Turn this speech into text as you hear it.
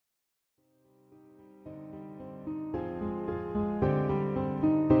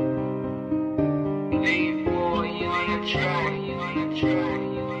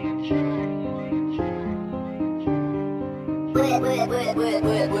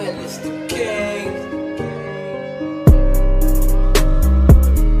Mr. King.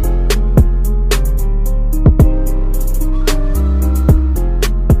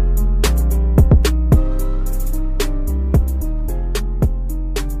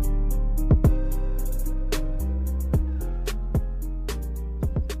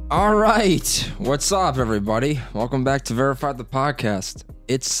 All right, what's up, everybody? Welcome back to Verify the Podcast.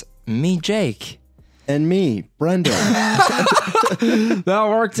 It's me, Jake. And me, Brendan. That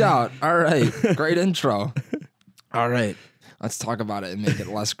worked out. All right, great intro. All right, let's talk about it and make it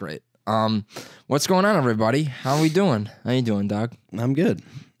less great. What's going on, everybody? How are we doing? How you doing, Doug? I'm good.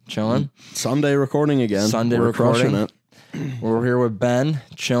 Chilling? Sunday recording again. Sunday We're recording. crushing it. We're here with Ben,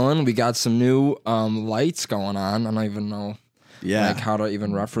 chilling. We got some new lights going on. I don't even know Yeah. how to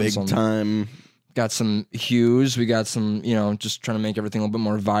even reference Big them. time. Got some hues. We got some, just trying to make everything a little bit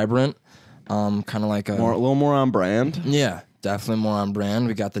more vibrant. Kind of like a little more on brand. Yeah, definitely more on brand.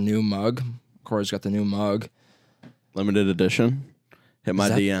 We got the new mug. Corey's got the new mug. Limited edition. Hit my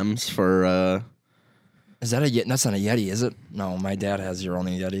that- DMs for, Is that a Yeti? That's not a Yeti, is it? No, my dad has your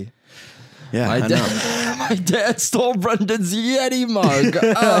only Yeti. yeah, My I know. dad, my dad stole Brendan's Yeti mug.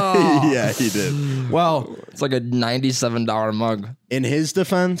 Oh. Yeah, he did. Well, It's like a $97 mug. in his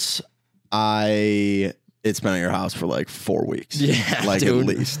defense, it's been at your house for like 4 weeks. Yeah, like dude.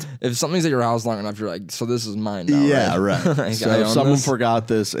 at least. If something's at your house long enough, you're like, so this is mine now. Yeah, right. Like, I So own if someone this. forgot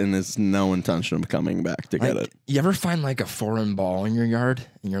this and it's no intention of coming back to get Like, it. you ever find like a foreign ball in your yard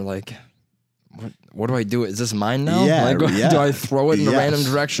and you're like, what do I do? Is this mine now? Yeah, Like, yeah. do I throw it in the Yes. random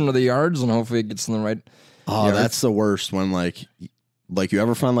direction of the yards and hopefully it gets in the right? Oh, Yeah, that's the worst when like you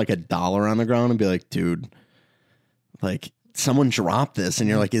ever find like $1 on the ground and be like, dude, like someone dropped this and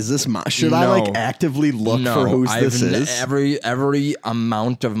you're like, is this mine? Should I like No. actively look No, for whose this I've is? every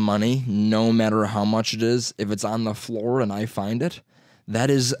amount of money, no matter how much it is, if it's on the floor and I find it, that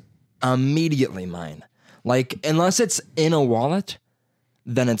is immediately mine. Like unless it's in a wallet,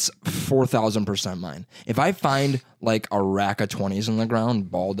 then it's 4,000% mine. If I find like a rack of 20s on the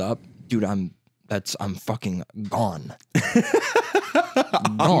ground, balled up, dude, I'm fucking gone.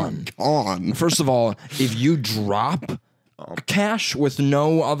 Gone. On. First of all, if you drop cash with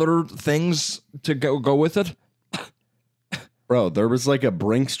no other things to go with it, Bro, there was like a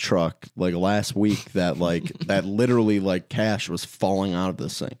Brinks truck like last week that like that literally like cash was falling out of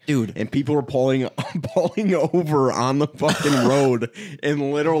this thing. Dude. And people were pulling over on the fucking road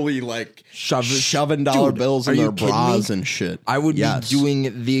and literally like shoving dollar Dude, bills are in you their kidding bras me? and shit. I would Yes. be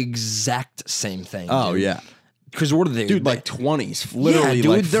doing the exact same thing. Oh dude. yeah. Because what are they? Dude, like 20s, literally yeah, dude,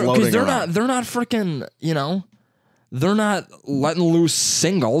 like floating they're around. not freaking, they're not letting loose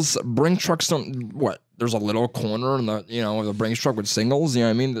singles. Brinks trucks don't, what? There's a little corner in the, the Brinks truck with singles. You know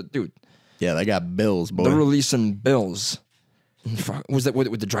what I mean? Dude, Yeah, they got bills, boy. they're releasing bills. Fuck, was that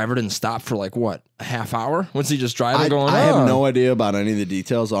with the driver didn't stop for like what, a half hour? Was he just driving I have no idea about any of the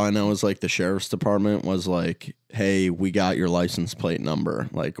details. All I know is like the sheriff's department was like, "Hey, we got your license plate number.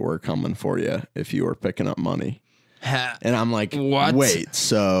 Like, we're coming for you if you were picking up money." And I'm like, What? Wait,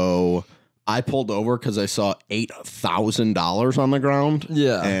 so I pulled over because I saw $8,000 on the ground.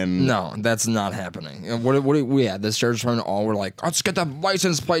 Yeah, and no, that's not happening. And what we had the sheriff's department all were like, let's get the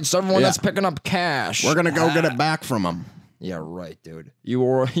license plates. So everyone Yeah. that's picking up cash, we're gonna go get it back from them. Yeah, right, dude. You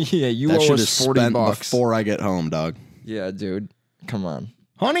owe you That owe shit us is $40. spent before I get home, dog. Yeah, dude. Come on.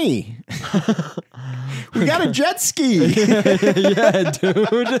 Honey, we got a jet ski. Yeah,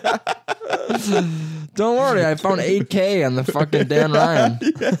 dude. Don't worry, I found 8K on the fucking Dan Ryan.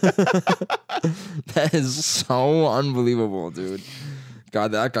 That is so unbelievable, dude.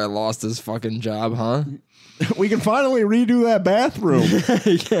 God, that guy lost his fucking job, huh? We can finally redo that bathroom.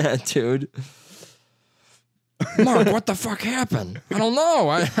 Yeah, dude. Mark, what the fuck happened? I don't know.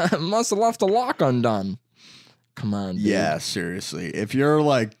 I must have left the lock undone. Come on, dude. Yeah, seriously. If you're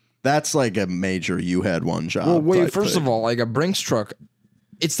like, that's like a major you had one job. Well, wait, type first thing. of all, like a Brinks truck,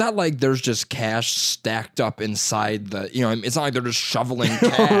 it's not like there's just cash stacked up inside the, it's not like they're just shoveling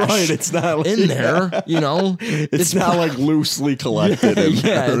cash right, it's not like, in there, It's not like loosely collected. in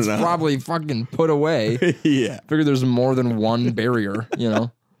Yeah, there, it's no. probably fucking put away. Yeah. Figure there's more than one barrier,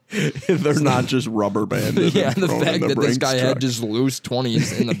 They're not just rubber banded. Yeah, the thrown in fact the that this Brinks guy truck. had just loose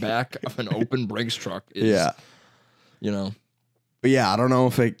 20s in the back of an open Brinks truck is, Yeah. But yeah, I don't know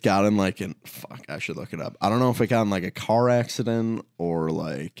if it got in like fuck, I should look it up. I don't know if it got in like a car accident or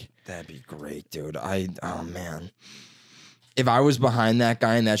like. That'd be great, dude. Oh man. If I was behind that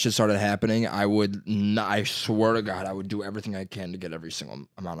guy and that shit started happening, I swear to God, I would do everything I can to get every single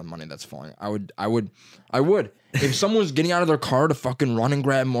amount of money that's falling. I would. If someone was getting out of their car to fucking run and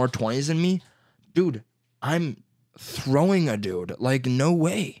grab more 20s than me, dude, I'm throwing a dude. Like, no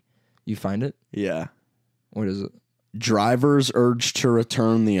way. You find it? Yeah. What is it? Drivers urged to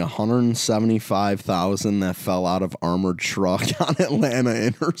return the 175,000 that fell out of armored truck on Atlanta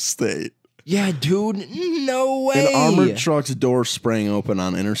Interstate. Yeah, dude. No way. An armored truck's door sprang open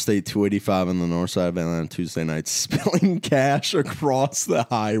on Interstate 285 on the north side of Atlanta Tuesday night, spilling cash across the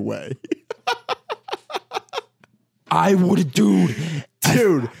highway. I would, dude.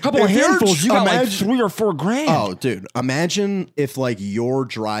 Dude, A couple of if you're- handfuls, you got like imagine- 3 or 4 grand. Oh, dude, imagine if like you're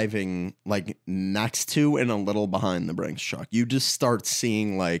driving like next to and a little behind the Brinks truck. You just start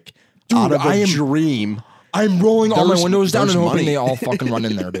seeing like Dude, out of a I am- dream. I'm rolling all my There's- windows down and there's hoping money. they all fucking run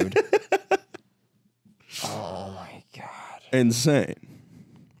in there, dude. Oh my god. Insane.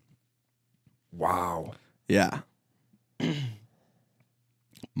 Wow. Yeah.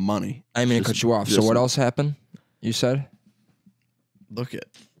 Money. I mean, to cut you off. So just- what else happened? You said? Look at.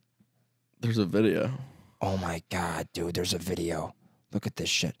 There's a video. Oh my god, dude, there's a video. Look at this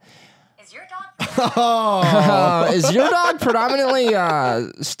shit. Is your dog? Is your dog predominantly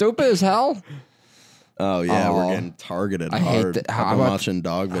stupid as hell? Oh yeah, Oh, we're getting targeted I hate hard. that. I've How been about- watching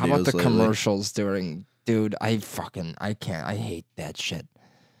dog videos How about the lately. commercials during? Dude, I can't. I hate that shit.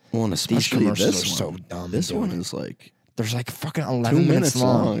 Well, and especially commercials this are so one. dumb, This dude. one is like There's like fucking 2 11 minutes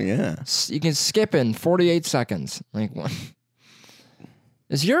long. Yeah. You can skip in 48 seconds. Like, what?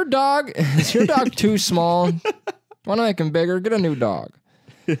 Is your dog too small? Want to make him bigger? Get a new dog.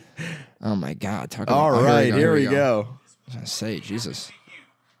 Oh my god! Talk about, All oh, right, here we go. go. I was gonna say, Jesus.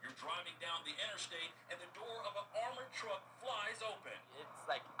 You're driving down the interstate and the door of an armored truck flies open. It's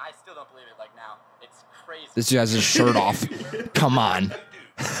like, I still don't believe it, like now. It's crazy. This guy has his shirt off. Come on.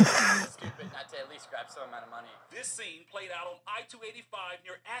 Stupid not to at least grab some amount of money. This scene played out on I-285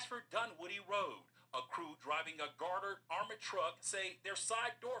 near Ashford Dunwoody Road. A crew driving a Garter armored truck say their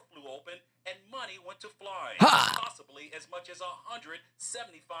side door flew open and money went to flying. Ha! Possibly as much as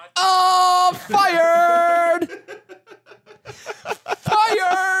 175. Oh, fired!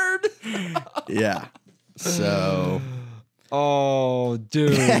 Fired! Yeah. So Oh,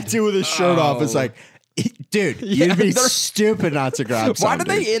 dude. that dude with his shirt off is like, dude, Yeah, you'd be they're- stupid not to grab Why some, did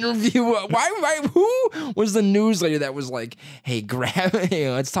they interview? Who was the news lady that was like, "Hey, grab,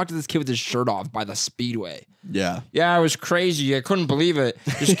 hey, let's talk to this kid with his shirt off by the speedway." Yeah. Yeah, it was crazy. I couldn't believe it.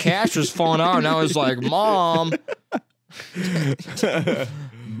 His cash was falling out, and I was like, "Mom."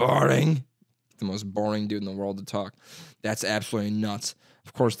 Boring. The most boring dude in the world to talk. That's absolutely nuts.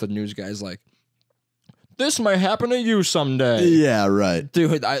 Of course, the news guy's like, "This might happen to you someday." Yeah, right.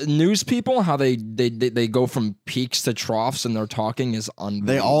 Dude, news people, how they go from peaks to troughs and their talking is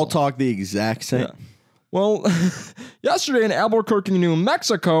unbelievable. They all talk the exact same. Well, yesterday in Albuquerque, New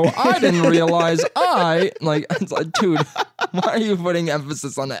Mexico, I didn't realize it's like, dude, why are you putting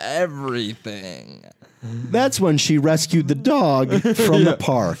emphasis on everything? That's when she rescued the dog from the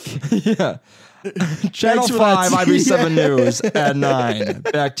park. Yeah. Channel for that. 5, IB7 News at 9.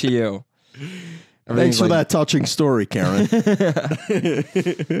 Back to you. Thanks for that touching story, Karen.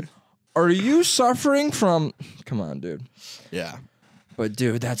 Are you suffering from... Come on, dude. Yeah. But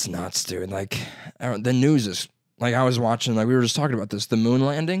dude, that's nuts, dude. Like, the news is like, I was watching, like we were just talking about this, the moon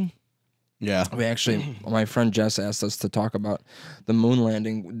landing. Yeah. We actually, my friend Jess asked us to talk about the moon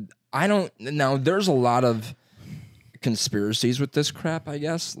landing. Now there's a lot of conspiracies with this crap, I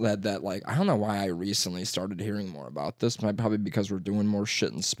guess, that like, I don't know why I recently started hearing more about this. Probably because we're doing more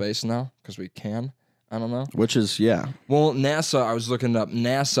shit in space now, because we can. I don't know. Which is, yeah. Well, NASA, I was looking it up.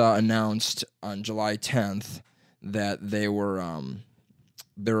 NASA announced on July 10th that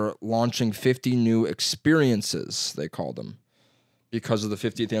they're launching 50 new experiences, they called them, because of the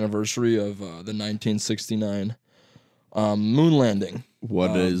 50th anniversary of the 1969 moon landing.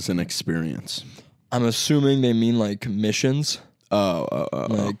 What is an experience? I'm assuming they mean like missions,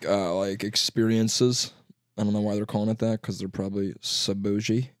 Oh. like experiences. I don't know why they're calling it that, because they're probably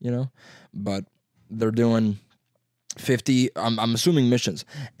sabougie, but they're doing 50, I'm assuming missions.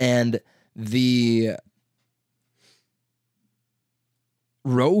 And the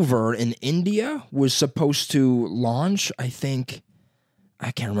rover in India was supposed to launch, I can't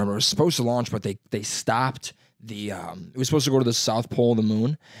remember. It was supposed to launch, but they stopped it was supposed to go to the South Pole of the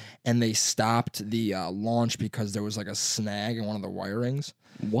moon, and they stopped the launch because there was like a snag in one of the wirings.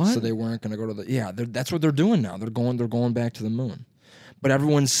 What? So they weren't going to go to that's what they're doing now. They're going back to the moon. But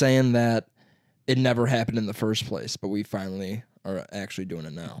everyone's saying that it never happened in the first place, but we finally are actually doing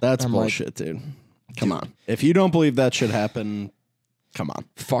it now. That's I'm bullshit, dude. Come on. If you don't believe that should happen, Come on.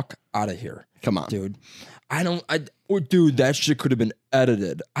 Fuck out of here. Come on. Dude. Dude, that shit could have been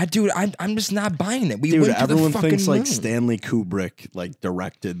edited. I'm just not buying it. We Dude, went to everyone the fucking thinks like moon. Stanley Kubrick like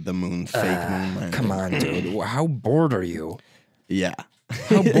directed the moon, fake moon landing. Come on, dude. How bored are you? Yeah.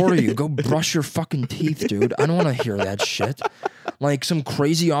 How bored are you? Go brush your fucking teeth, dude. I don't want to hear that shit. Like some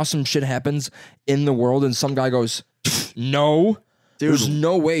crazy awesome shit happens in the world and some guy goes, no. Dude. There's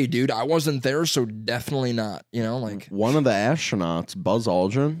no way, dude. I wasn't there, so definitely not. You know, like One of the astronauts, Buzz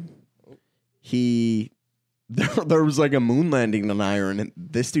Aldrin, there was like a moon landing denier, and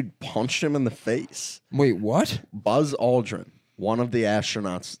this dude punched him in the face. wait, what? Buzz Aldrin, one of the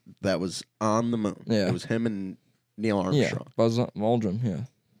astronauts that was on the moon. Yeah. It was him and Neil Yeah, Armstrong. Buzz Aldrin. Yeah,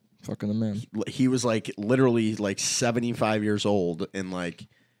 fucking the man. He was like literally like 75 years old, and like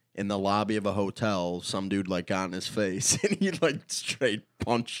in the lobby of a hotel, some dude like got in his face, and he like straight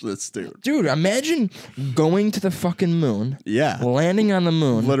punched this dude. Dude, imagine going to the fucking moon, Yeah, landing on the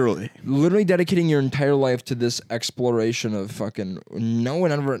moon, literally. dedicating your entire life to this exploration of fucking no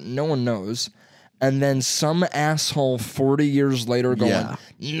one knows, and then some asshole 40 years later going, Yeah.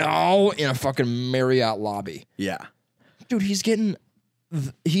 no, in a fucking Marriott lobby. Yeah. Dude, he's getting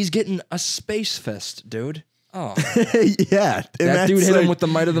a space fist, dude. Oh, Yeah, and that dude that's hit him like- with the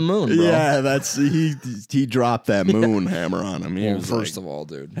might of the moon, bro. Yeah, that's he dropped that moon hammer on him. He Well, was first like, of all,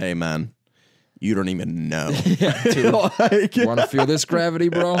 dude. "Hey man, you don't even know." Yeah, dude. Like- Want to feel this gravity,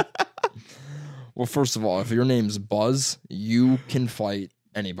 bro? Well, first of all, if your name's Buzz, you can fight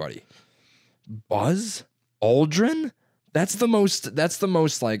anybody. Buzz Aldrin? That's the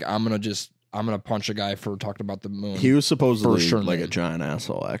most like I'm gonna punch a guy for talking about the moon. He was supposedly sure, like man. a giant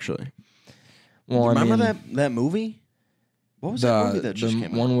asshole. Actually, well, remember I mean, that movie? What was that movie the that just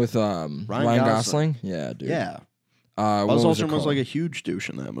came one out? with Ryan Gosling? Yeah, dude. Yeah, What Buzz was it Aldrin was called? like a huge douche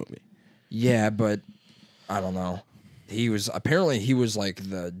in that movie. Yeah, but I don't know. He was like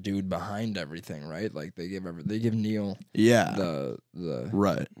the dude behind everything, right? Like they give Neil Yeah, the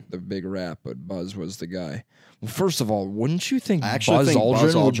right. big rap, but Buzz was the guy. Well, first of all, wouldn't you think I actually Buzz think Aldrin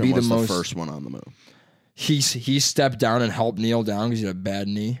Buzz would Aldrin be was the the most? first one on the moon. He stepped down and helped Neil down because he had a bad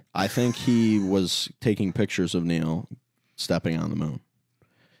knee. I think he was taking pictures of Neil stepping on the moon.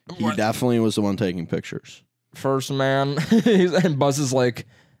 He What? definitely was the one taking pictures. First man, and Buzz is like,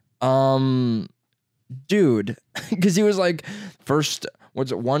 dude, because he was like, first,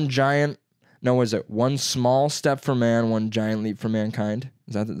 what's it? One small step for man, one giant leap for mankind?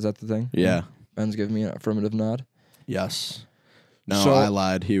 Is that the thing? Yeah. Ben's giving me an affirmative nod. Yes. No, So- I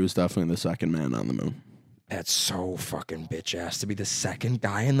lied. He was definitely the second man on the moon. That's so fucking bitch ass to be the second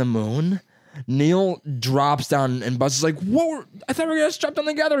guy in the moon. Neil drops down and Buzz is like, "Whoa! I thought we were gonna jump down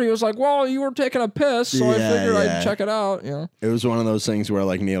together." He was like, "Well, you were taking a piss, so I Yeah, figured yeah. I'd check it out." You know, It was one of those things where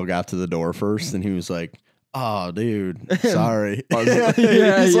like Neil got to the door first and he was like, "Oh, dude, sorry." Yeah,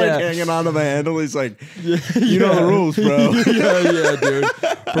 He's yeah. like hanging onto the handle. He's like, "You know the rules, bro." yeah, dude.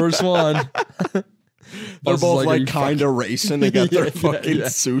 First one. They're Buzz is both "Are like you kind of racing to get their Yeah, fucking yeah.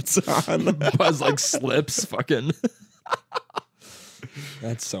 suits on. Buzz like slips, fucking.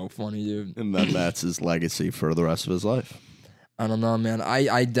 That's so funny, dude. And then that's his legacy for the rest of his life. I don't know, man.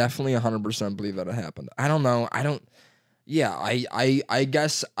 I definitely 100% believe that it happened. I don't know. Yeah, I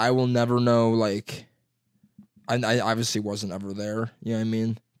guess I will never know, like, I obviously wasn't ever there, you know what I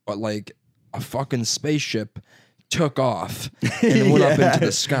mean? But, like, a fucking spaceship took off and went up Yeah. into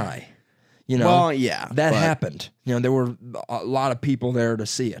the sky, you know? Well, yeah. that but happened. You know, there were a lot of people there to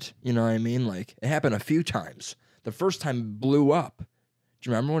see it, you know what I mean? Like, it happened a few times. The first time it blew up. Do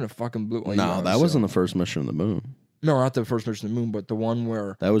you remember when it fucking blew? Well, you No, know, that so- wasn't the first mission to the moon. No, not the first mission to the moon, but the one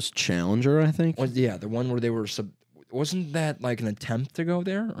where That was Challenger, I think. the one where they were wasn't that like an attempt to go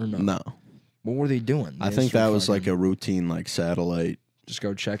there or no? No. What were they doing? I They think just that were was like fucking- a routine like satellite. just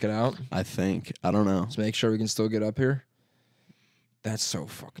go check it out. I think. I don't know. Let's make sure we can still get up here. That's so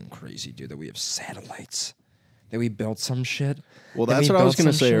fucking crazy, dude, that we have satellites. That we built some shit. Well, that that's we what I was built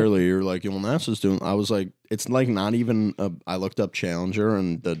going to some say shit. earlier. You're like, well, NASA's doing. I was like, it's like not even. I looked up Challenger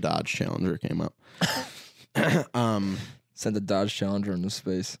and the Dodge Challenger came up. Send a Dodge Challenger into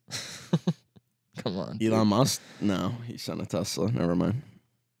space. Come on. dude. Elon Musk? No, he sent a Tesla. Never mind.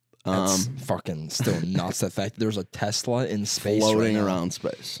 That's fucking still nuts. The fact that there's a Tesla in space Floating right now. around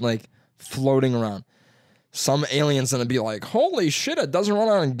space. Like floating around. Some alien's gonna be like, "Holy shit! It doesn't run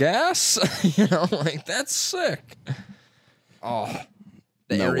on gas." You know, like that's sick. Oh,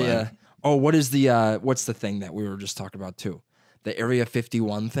 the No area. way. Oh, what is the what's the thing that we were just talking about too? The Area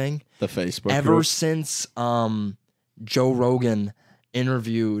 51 thing. The Facebook. Ever group. since Joe Rogan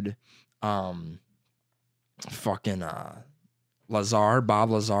interviewed fucking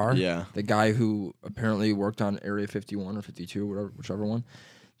Bob Lazar. Yeah. The guy who apparently worked on Area 51 or 52, whatever, whichever one.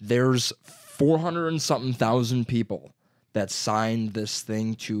 There's 400 and something thousand people that signed this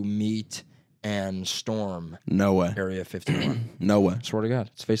thing to meet and storm No way. Area 51. No way. Swear to God,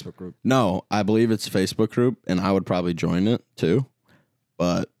 it's a Facebook group. No, I believe it's a Facebook group, and I would probably join it too.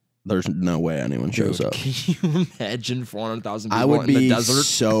 But there's no way anyone shows Dude, up. can you imagine 400,000 people I would in be the desert?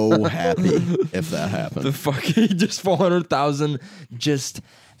 so happy if that happened. The fucking just 400,000 just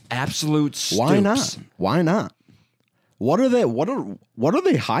absolute stoops. Why not? Why not? What are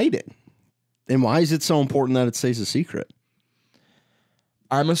they hiding? And why is it so important that it stays a secret?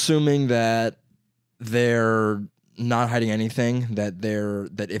 I'm assuming that they're not hiding anything,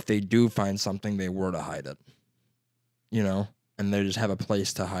 that if they do find something, they were to hide it. You know? And they just have a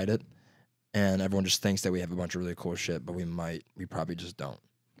place to hide it. And everyone just thinks that we have a bunch of really cool shit, but we probably just don't.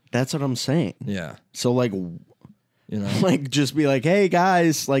 That's what I'm saying. Yeah. So like, You know? like just be like, hey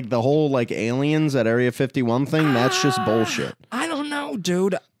guys, like the whole like aliens at Area 51 thing, that's just bullshit. I don't know,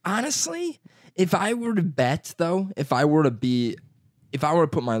 dude. Honestly, if I were to bet, though, if I were to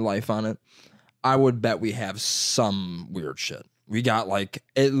put my life on it, I would bet we have some weird shit. We got like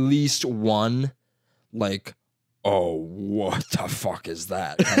at least one, like, oh, what the fuck is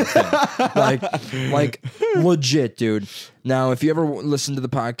that kind of thing? like legit, dude. Now, if you ever listen to the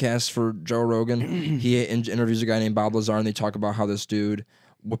podcast for Joe Rogan, he interviews a guy named Bob Lazar, and they talk about how this dude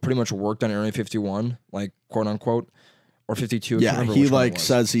pretty much worked on Area 51, like quote unquote, or 52. Yeah, he like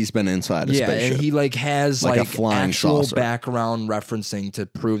says he's been inside a spaceship. And he like has Like a like flying actual saucer. background referencing to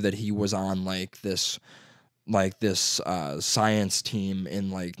prove that he was on like this science team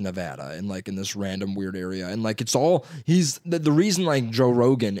in like Nevada and like in this random weird area. And like it's all the reason like Joe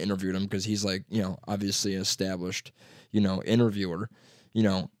Rogan interviewed him, because he's like, you know, obviously an established, you know, interviewer, you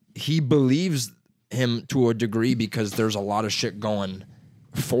know, he believes him to a degree because there's a lot of shit going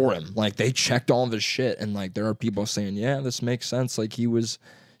for him. Like they checked all of his shit, and like there are people saying, yeah, this makes sense. Like he was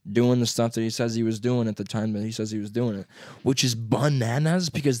doing the stuff that he says he was doing at the time that he says he was doing it, which is bananas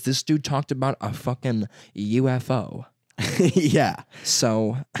because this dude talked about a fucking UFO. Yeah.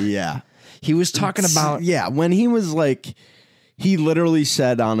 So Yeah. he was talking about Yeah, when he was like, he literally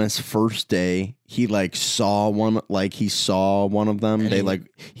said on his first day, he like saw one of them.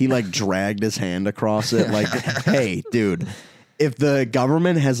 He dragged his hand across it. Like, hey, dude, if the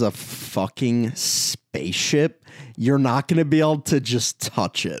government has a fucking spaceship, you're not going to be able to just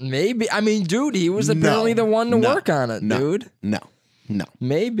touch it. maybe. I mean, dude, he was apparently the one to work on it, dude. No.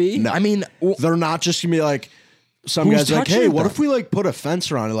 Maybe. No. I mean, They're not just going to be like, some Who's guys are like, touching hey, it, what though? if we like put a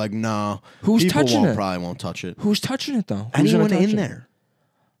fence around it? Like, no. Who's people touching it? probably won't touch it. who's touching it though? Who's gonna Anyone touch in it? there?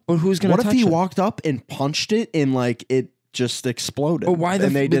 But who's gonna What if touch he it? walked up and punched it and like it just exploded? But why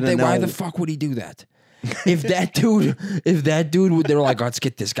and they didn't know. why the fuck would he do that? If that dude, they were like, let's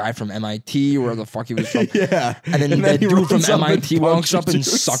get this guy from MIT, where the fuck he was from. Yeah. And then And that then he dude from runs up and MIT walks up and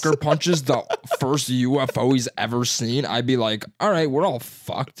punches sucker punches the first UFO he's ever seen. I'd be like, all right, we're all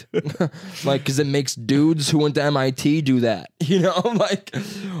fucked. Like, because it makes dudes who went to MIT do that, you know? Like,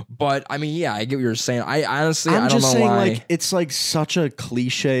 but I mean, yeah, I get what you're saying. I honestly, I'm I don't just know saying, why. like, it's like such a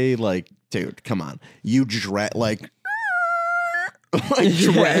cliche. Like, dude, come on, you dragged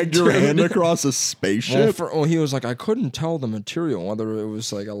your hand across a spaceship. He was like, I couldn't tell the material, whether it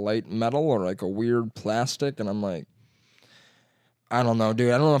was like a light metal or like a weird plastic. And I'm like, I don't know,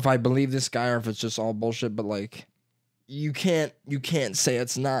 dude. I don't know if I believe this guy or if it's just all bullshit, but like, you can't say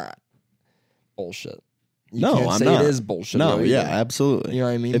it's not bullshit. You No, can't I'm say not. it is bullshit. No, though, yeah, either. absolutely. You know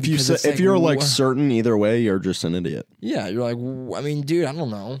what I mean? If you Because say, it's if you're like wha- certain either way, you're just an idiot. Yeah, you're like, I mean, dude, I don't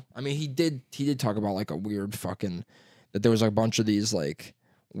know. I mean, he did talk about like a weird fucking, that there was like a bunch of these like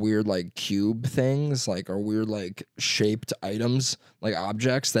weird like cube things, like, or weird like shaped items, like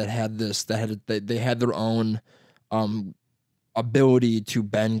objects that had they had their own ability to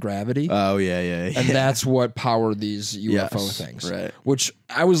bend gravity. Oh yeah. And that's what powered these UFO Yes, things. right. Which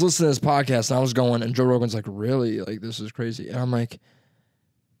I was listening to this podcast and I was going, and Joe Rogan's like, really? Like, this is crazy. And I'm like,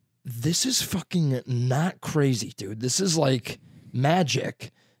 this is fucking not crazy, dude. This is like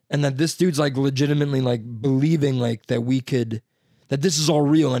magic. And that this dude's like legitimately like believing like that this is all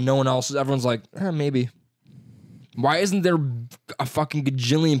real and no one else, everyone's like, maybe. Why isn't there a fucking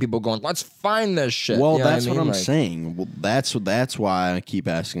gajillion people going, let's find this shit? Well, You know that's I what mean? I'm Like, saying. Well, that's why I keep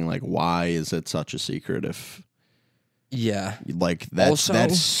asking, like, why is it such a secret? If Yeah. like that's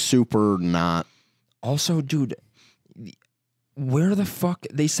super not. Also, dude, where the fuck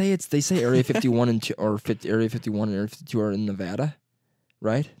they say Area 51 and Area 51 and Area 52 are in Nevada,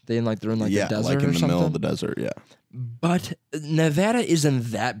 right? They're in like the desert like in or the something. middle of the desert. Yeah. But Nevada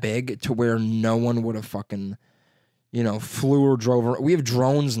isn't that big to where no one would have fucking flew or drove. We have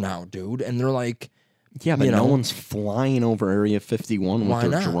drones now, dude, and they're like, Yeah, but you no know. one's flying over Area 51 Why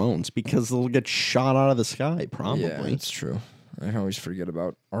with their not? drones because they'll get shot out of the sky, probably. yeah, it's true. I always forget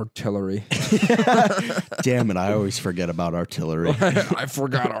about artillery. Damn it, I always forget about artillery. I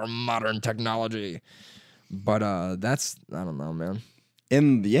forgot our modern technology. But that's, I don't know, man.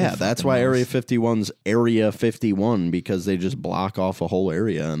 And yeah, that's fucking why knows. Area 51's Area 51, because they just block off a whole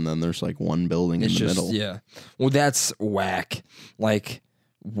area and then there's like one building It's in the just, middle. yeah. Well, that's whack. Like,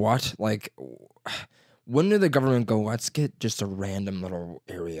 what? Like, when did the government go, let's get just a random little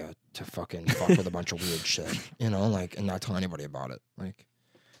area to fucking fuck with a bunch of weird shit, like, and not tell anybody about it? Like,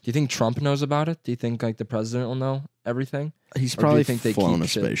 do you think Trump knows about it? Do you think, like, the president will know everything? He's Or do you probably think they flown keep a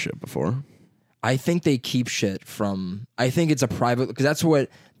shit? spaceship before. I think they keep shit from. I think it's a private, because that's what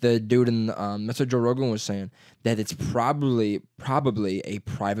the dude in that's what Joe Rogan was saying, that it's probably a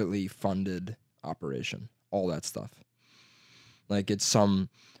privately funded operation. All that stuff, like it's some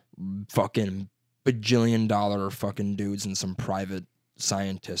fucking bajillion-dollar fucking dudes and some private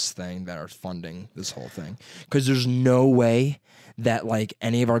scientists thing that are funding this whole thing. Because there's no way that like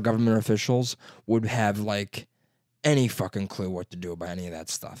any of our government officials would have like any fucking clue what to do about any of that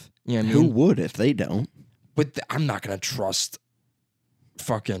stuff. You know what I Who mean? would if they don't? But I'm not gonna trust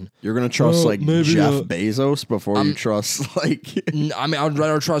fucking. You're going to trust Well, like maybe, Jeff Bezos before you trust like... I mean, I'd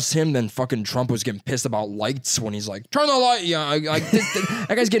rather trust him than fucking Trump was getting pissed about lights when he's like, turn the light. Yeah, that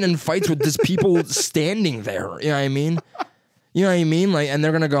guy's getting in fights with just people standing there. You know what I mean? You know what I mean? Like, and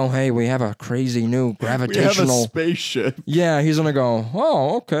they're gonna go, hey, we have a crazy new we have a gravitational. spaceship. Yeah, he's gonna go,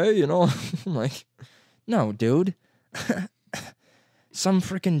 oh, okay, I'm like, no, dude. Some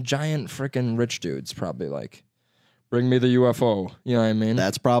freaking giant freaking rich dude's probably like, bring me the UFO. You know what I mean?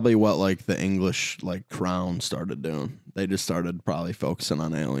 That's probably what like the English like crown started doing. They just started probably focusing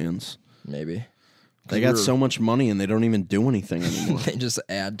on aliens. Maybe. They got so much money and they don't even do anything anymore. They just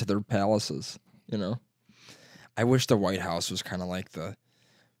add to their palaces, I wish the White House was kind of like the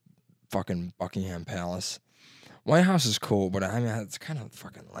fucking Buckingham Palace. White House is cool, but I mean, it's kind of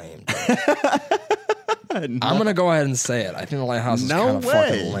fucking lame. I'm going to go ahead and say it. I think the White House is kind of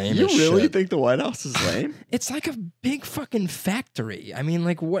fucking lame You as really shit. think the White House is lame? It's like a big fucking factory. I mean,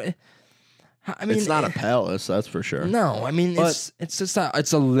 like what? I mean, It's not a palace, that's for sure. No, I mean, it's just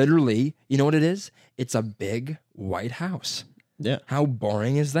it's a literally, you know what it is? It's a big White House. Yeah. How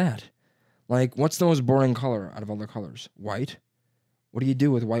boring is that? Like, what's the most boring color out of all the colors? White? What do you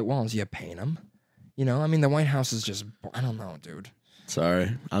do with white walls? You paint them? I mean, the White House is just, I don't know, dude.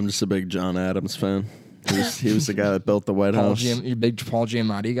 Sorry, I'm just a big John Adams fan. He was the guy that built the White House. You big Paul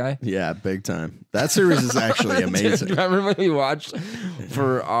Giamatti guy? Yeah, big time. That series is actually amazing. Dude, remember when we watched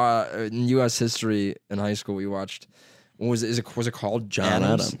for in U.S. history in high school? We watched. What was it? Was it called John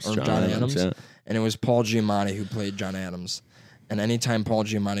Adams or John Adams? yeah. And it was Paul Giamatti who played John Adams. And anytime Paul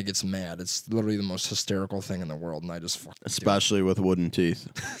Giamatti gets mad, it's literally the most hysterical thing in the world. And I just fucking Especially with wooden teeth.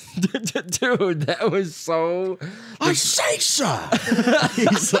 dude, that was so. I say so.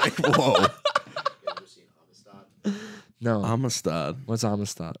 He's like, whoa. You ever seen Amistad? No, Amistad. what's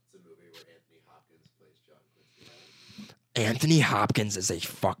Amistad? It's a movie where Anthony Hopkins plays John Quincy Adams. Anthony Hopkins is a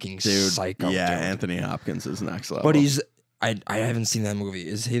fucking Dude, psycho. yeah, dude. Anthony Hopkins is next level. But I haven't seen that movie.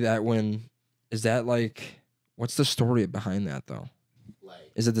 Is that like, what's the story behind that though?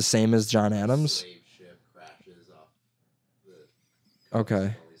 Like, Is it the same as John Adams? slave ship crashes off the coast Okay. and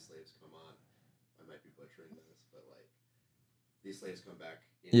all these slaves come on. I might be butchering this, but like these slaves come back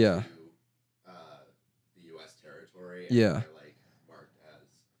into Yeah. the U.S. territory. And Yeah. they're like marked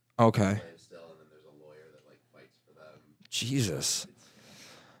as Okay. slaves still, and then there's a lawyer that like fights for them. Jesus.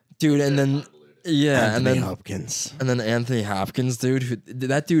 Dude, and then Convoluted. yeah, Anthony and Hopkins. then Anthony Hopkins, dude,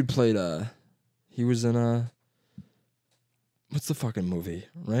 that dude played he was in what's the fucking movie,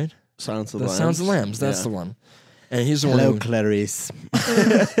 right? Sounds of The Lambs. Sounds of Lambs, that's Yeah. the one. And he's the Hello, one who Clarice.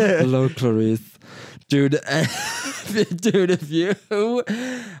 Hello, Clarice. Dude, dude, if you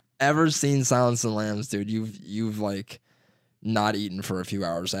ever seen Silence of the Lambs, dude, you've like not eaten for a few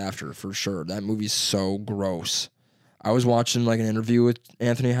hours after, for sure. That movie's so gross. I was watching like an interview with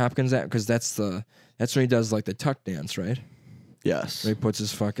Anthony Hopkins because that's when he does like the tuck dance, right? Yes. Where he puts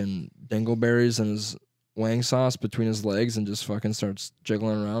his fucking dingleberries and his wang sauce between his legs and just fucking starts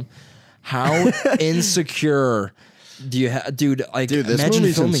jiggling around. How insecure do you have, dude? Like, Dude, this imagine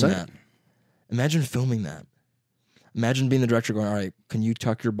movie's filming insane. that. Imagine filming that. Imagine being the director going, all right, can you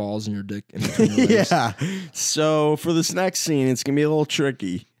tuck your balls and your dick in between your legs? Yeah. So for this next scene, it's gonna be a little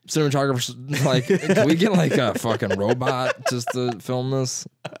tricky. cinematographer, like, can we get like a fucking robot just to film this?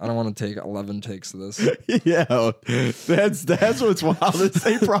 I don't want to take 11 takes of this. Yeah, that's what's wild. Is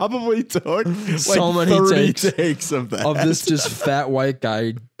they probably took like So many 30 takes takes of that. Of this just fat white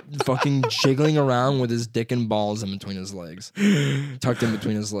guy fucking jiggling around with his dick and balls in between his legs, tucked in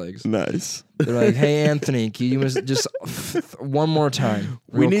between his legs. Nice. They're like, hey, Anthony, can you just one more time?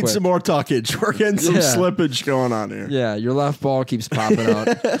 We real need quick." some more tuckage. We're getting some Yeah. slippage going on here. Yeah, your left ball keeps popping out.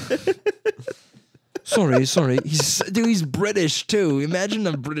 Sorry. He's British too. Imagine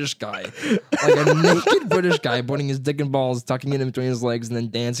a British guy, like a naked British guy putting his dick and balls, tucking it in between his legs, and then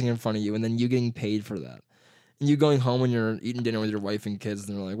dancing in front of you, and then you getting paid for that. And you going home when you're eating dinner with your wife and kids,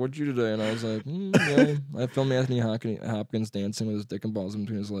 and they're like, "What'd you do today?" And I was like, I filmed Anthony Hopkins dancing with his dick and balls in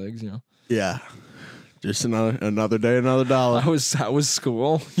between his legs. You know, Yeah. Just another day, another dollar. that was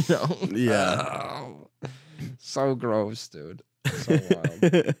school. You know, Yeah. so gross, dude. So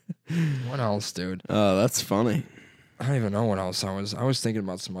wild. What else, dude? Oh, that's funny. I don't even know what else I was thinking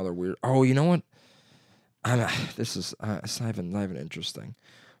about some other weird. Oh, you know what? It's not even interesting.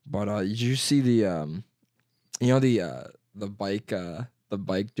 But did you see the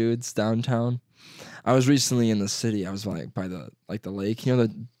bike dudes downtown? I was recently in the city. I was like by the lake. You know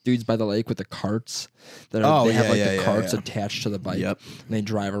the dudes by the lake with the carts that they have the carts attached to the bike. Yep. And they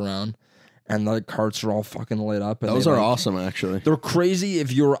drive around, and the carts are all fucking lit up. And Those they, are like, awesome, actually. They're crazy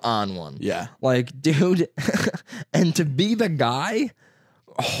if you're on one. Yeah. Like, dude, and to be the guy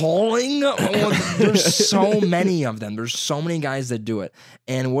hauling, there's so many of them. There's so many guys that do it.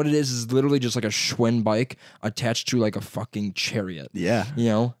 And what it is literally just like a Schwinn bike attached to like a fucking chariot. Yeah. You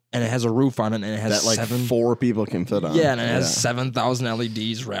know? And it has a roof on it, and it has That like 4 people can fit on. Yeah, and it has 7,000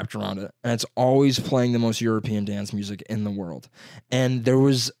 LEDs wrapped around it. And it's always playing the most European dance music in the world. And they're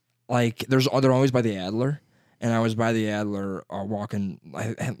always by the Adler. And I was by the Adler walking.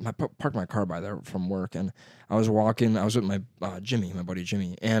 I parked my car by there from work, and I was walking. I was with my buddy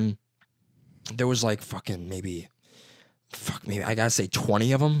Jimmy, and there was like maybe I gotta say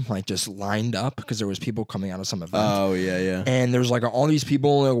 20 of them, like just lined up because there was people coming out of some event. Oh yeah. And there's like all these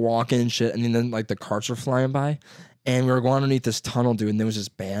people like, walking and shit, and then like the carts were flying by, and we were going underneath this tunnel, dude. And there was this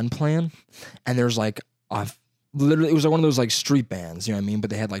band playing, and there's like literally it was like one of those like street bands, you know what I mean? But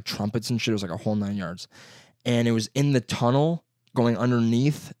they had like trumpets and shit. It was like a whole 9 yards. And it was in the tunnel going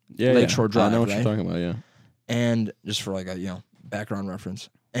underneath Lakeshore Drive. I know what right? you're talking about, yeah. And just for like a background reference.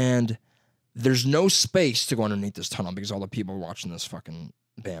 And there's no space to go underneath this tunnel because all the people are watching this fucking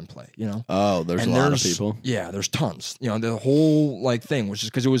band play, you know? Oh, there's a lot of people. Yeah, there's tons. You know, the whole like thing, which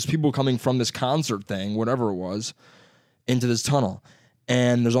is because it was people coming from this concert thing, whatever it was, into this tunnel.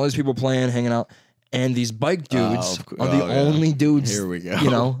 And there's all these people playing, hanging out. And these bike dudes are the only dudes, Here we go.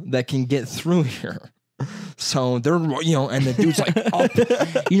 you know, that can get through here. So they're, you know, and the dude's like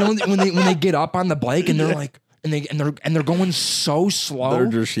up, you know, when they get up on the bike and they're like, and they're going so slow.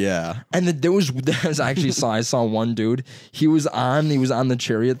 They're just And there was actually I saw one dude. He was on the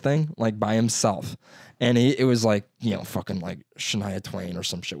chariot thing like by himself, and it was like, you know, fucking like Shania Twain or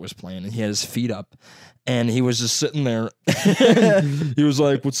some shit was playing, and he had his feet up. And he was just sitting there. He was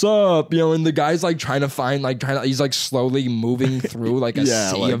like, "What's up?" You know, and the guy's like he's like slowly moving through like a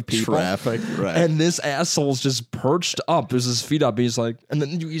sea like of people. traffic, right? And this asshole's just perched up. There's his feet up. He's like, and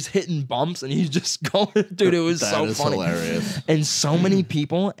then he's hitting bumps and he's just going, dude. It was That so is funny. hilarious. And so many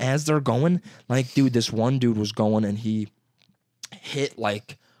people as they're going, like, dude, this one dude was going and he hit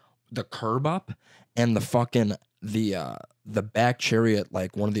like the curb up and the back chariot,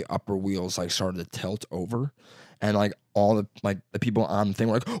 like one of the upper wheels, like started to tilt over, and like all the people on the thing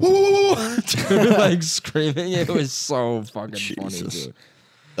were like, "Whoa!" like screaming. It was so fucking funny, dude.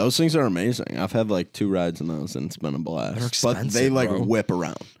 Those things are amazing. I've had like 2 rides in those, and it's been a blast. They're expensive, but they like bro. whip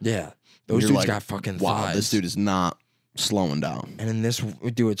around. Yeah, those You're dudes like, got fucking wow, thighs. this dude is not slowing down. And in this,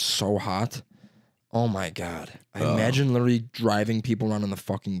 dude, it's so hot. Oh my god! I imagine literally driving people around on the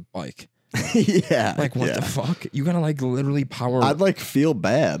fucking bike. Yeah, Like, what the fuck? You gotta like literally power. I'd like feel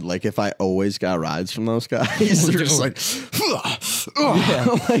bad, like if I always got rides from those guys. They're just like,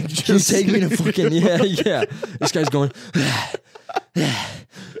 Yeah. like Just just take me to fucking yeah. This guy's going.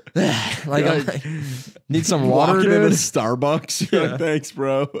 like, I'm like, need some water, walking into dude. Starbucks. You're like, thanks,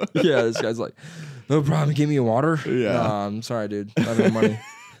 bro. Yeah, this guy's like, no problem. Give me a water. Yeah. Nah, I'm sorry, dude. I have no money.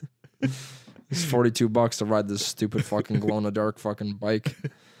 It's $42 to ride this stupid fucking glow in the dark fucking bike.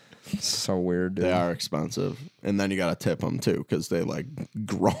 So weird, dude. They are expensive, and then you gotta tip them too because they like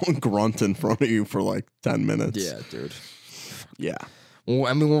grunt in front of you for like 10 minutes. Yeah, dude. Yeah. Well,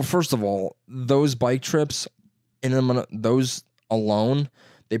 I mean, first of all, those bike trips, those alone,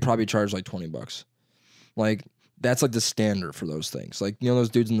 they probably charge like $20. Like that's like the standard for those things. Like, you know, those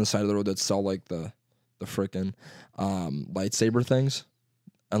dudes on the side of the road that sell like the frickin' lightsaber things,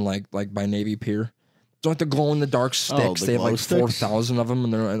 and like by Navy Pier. Don't like the glow in the dark sticks. the They have glow like sticks? 4,000 of them,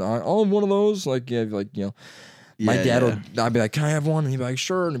 and they're one of those. Like, yeah, like, you know, my Yeah, dad yeah. would. I'd be like, "Can I have one?" And he'd be like,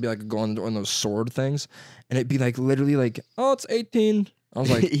 "Sure." And it'd be like going on those sword things, and it'd be like literally like, "Oh, it's 18." I was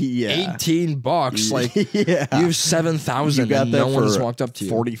like, Yeah. $18. Like, yeah. you have 7,000, You got and that no one has for walked up to you.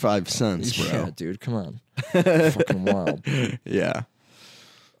 45 cents, bro. Yeah, dude, come on, fucking wild. Yeah.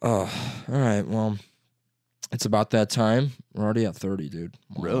 Oh, all right. Well, it's about that time. We're already at 30, dude.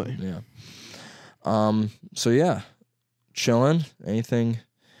 Wow. Really? Yeah. So yeah, chilling. Anything?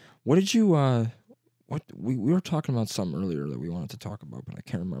 What did you? What we were talking about something earlier that we wanted to talk about, but I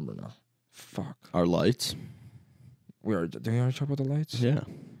can't remember now. Fuck. Our lights. Did we already talk about the lights? Yeah.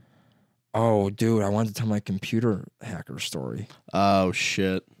 Oh, dude, I wanted to tell my computer hacker story. Oh,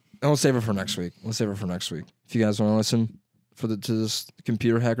 shit. And we'll save it for next week. If you guys want to listen to this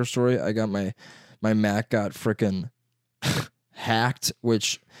computer hacker story, I got my Mac got freaking hacked,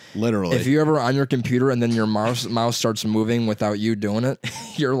 which Literally. if you're ever on your computer and then your mouse starts moving without you doing it,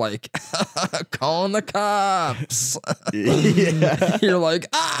 you're like calling the cops. Yeah. You're like,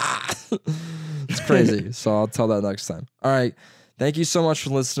 ah, it's crazy. So I'll tell that next time. All right. Thank you so much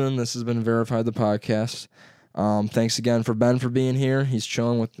for listening. This has been Verified the Podcast. Thanks again for Ben for being here. He's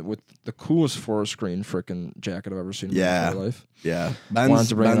chilling with the coolest forest green freaking jacket I've ever seen in my Yeah. entire life. Yeah. Wanted Ben's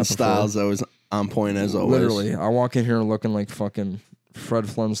to bring it up style's always on point as always. Literally, I walk in here looking like fucking Fred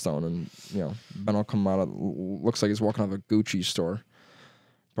Flintstone, and you know, Ben will come out. Looks like he's walking out of a Gucci store.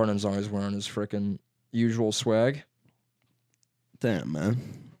 Brennan's always wearing his freaking usual swag. Damn,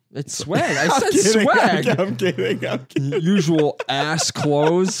 man. It's swag. I I'm said kidding, swag. I'm kidding. Usual ass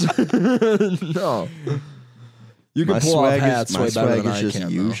clothes. No. You can pull off hats way better than I just can.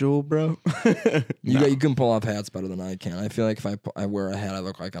 usual, bro. You can pull off hats better than I can. I feel like if I wear a hat, I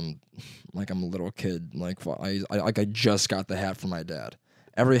look like I'm a little kid. Like I just got the hat from my dad.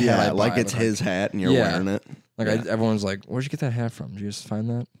 Every hat I buy, like I it's look his hat and you're Yeah. wearing it. Like Yeah. everyone's like, "Where'd you get that hat from? Did you just find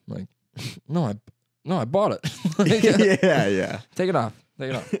that?" I'm like, no, I bought it. Like, yeah. Take it off. All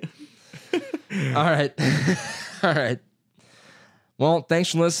right. All right. Well,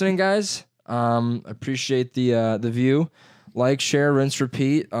 thanks for listening, guys. Appreciate the view. Like, share, rinse,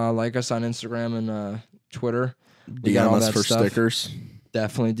 repeat. Like us on Instagram and Twitter. We got all DM us that for stuff. stickers.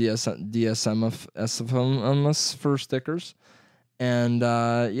 Definitely DSM us for stickers. And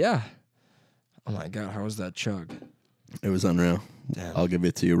yeah. Oh my God, how was that chug? It was unreal. Damn. I'll give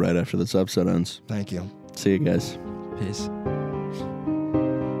it to you right after this episode ends. Thank you. See you guys. Peace.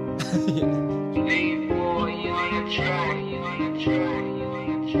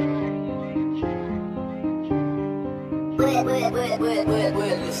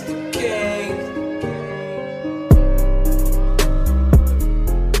 Where is the cat?